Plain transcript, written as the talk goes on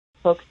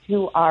folks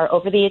who are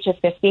over the age of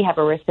 50 have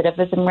a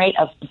recidivism rate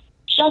of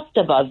just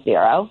above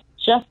zero.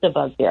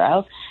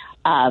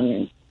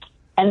 And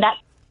that's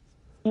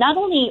not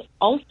only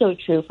also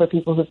true for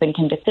people who've been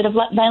convicted of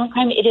violent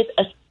crime, it is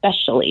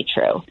especially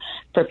true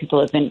for people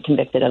who've been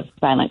convicted of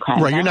violent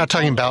crime. Right, you're not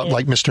talking about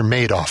like Mr.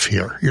 Madoff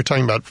here. You're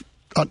talking about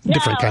a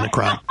different kind of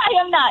crime.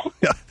 I am not.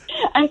 Yeah.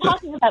 I'm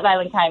talking about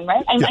violent crime,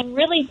 right? I'm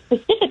really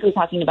specifically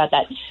talking about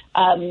that.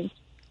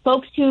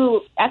 Folks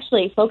who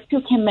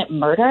commit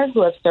murder,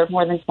 who have served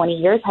more than 20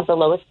 years, have some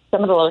of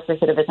the lowest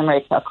recidivism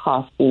rates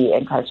across the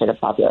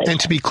incarcerated population. And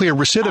to be clear,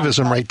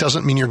 recidivism rate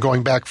doesn't mean you're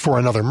going back for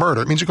another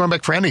murder. It means you're going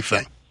back for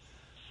anything.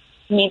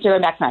 It means you're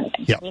going back for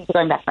anything. Yeah. It means you're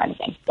going back for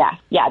anything.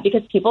 Yeah,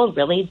 because people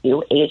really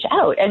do age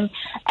out, and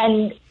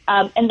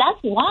that's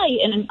why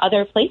in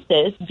other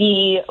places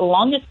the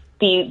longest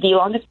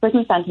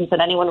prison sentence that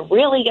anyone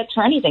really gets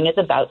for anything is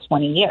about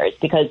 20 years,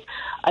 because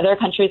other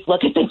countries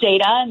look at the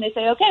data and they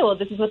say, okay, well,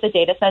 this is what the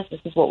data says, this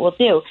is what we'll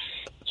do.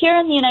 Here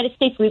in the United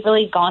States, we've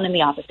really gone in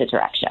the opposite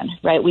direction,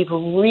 right? We've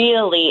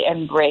really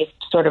embraced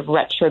sort of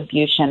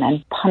retribution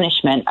and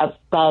punishment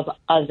above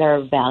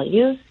other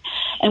values.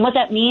 And what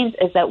that means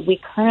is that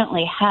we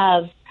currently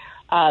have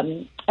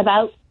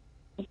about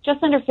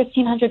just under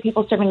 1,500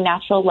 people serving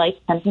natural life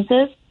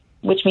sentences,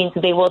 which means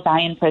they will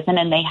die in prison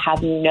and they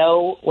have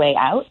no way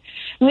out.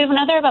 And we have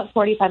another about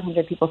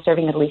 4,500 people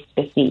serving at least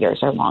 50 years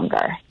or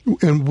longer.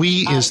 And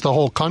we is the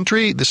whole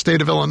country, the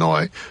state of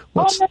Illinois?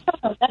 No.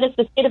 That is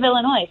the state of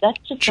Illinois. That's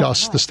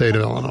just the state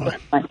of Illinois.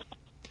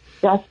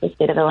 Just the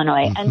state of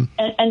Illinois.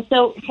 Mm-hmm. And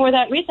so for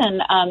that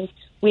reason,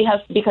 we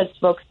have, because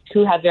folks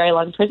who have very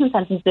long prison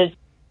sentences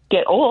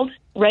get old,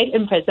 right,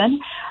 in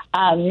prison,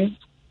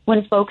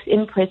 when folks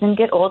in prison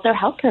get old, their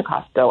healthcare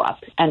costs go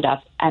up and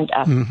up and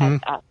up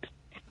and up.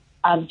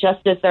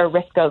 Just as their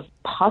risk of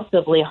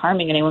possibly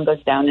harming anyone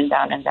goes down and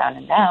down and down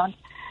and down.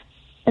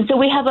 And so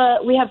we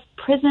have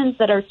prisons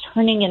that are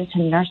turning into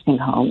nursing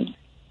homes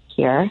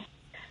here.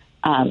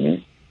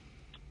 And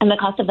the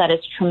cost of that is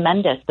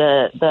tremendous.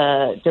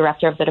 The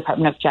director of the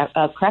Department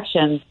of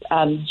Corrections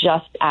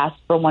just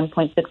asked for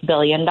 $1.6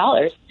 billion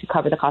to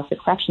cover the cost of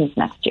corrections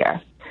next year.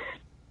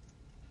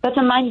 That's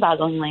a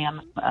mind-boggling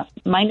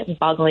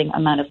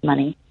amount of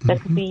money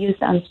that could be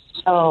used on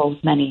so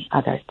many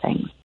other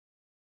things.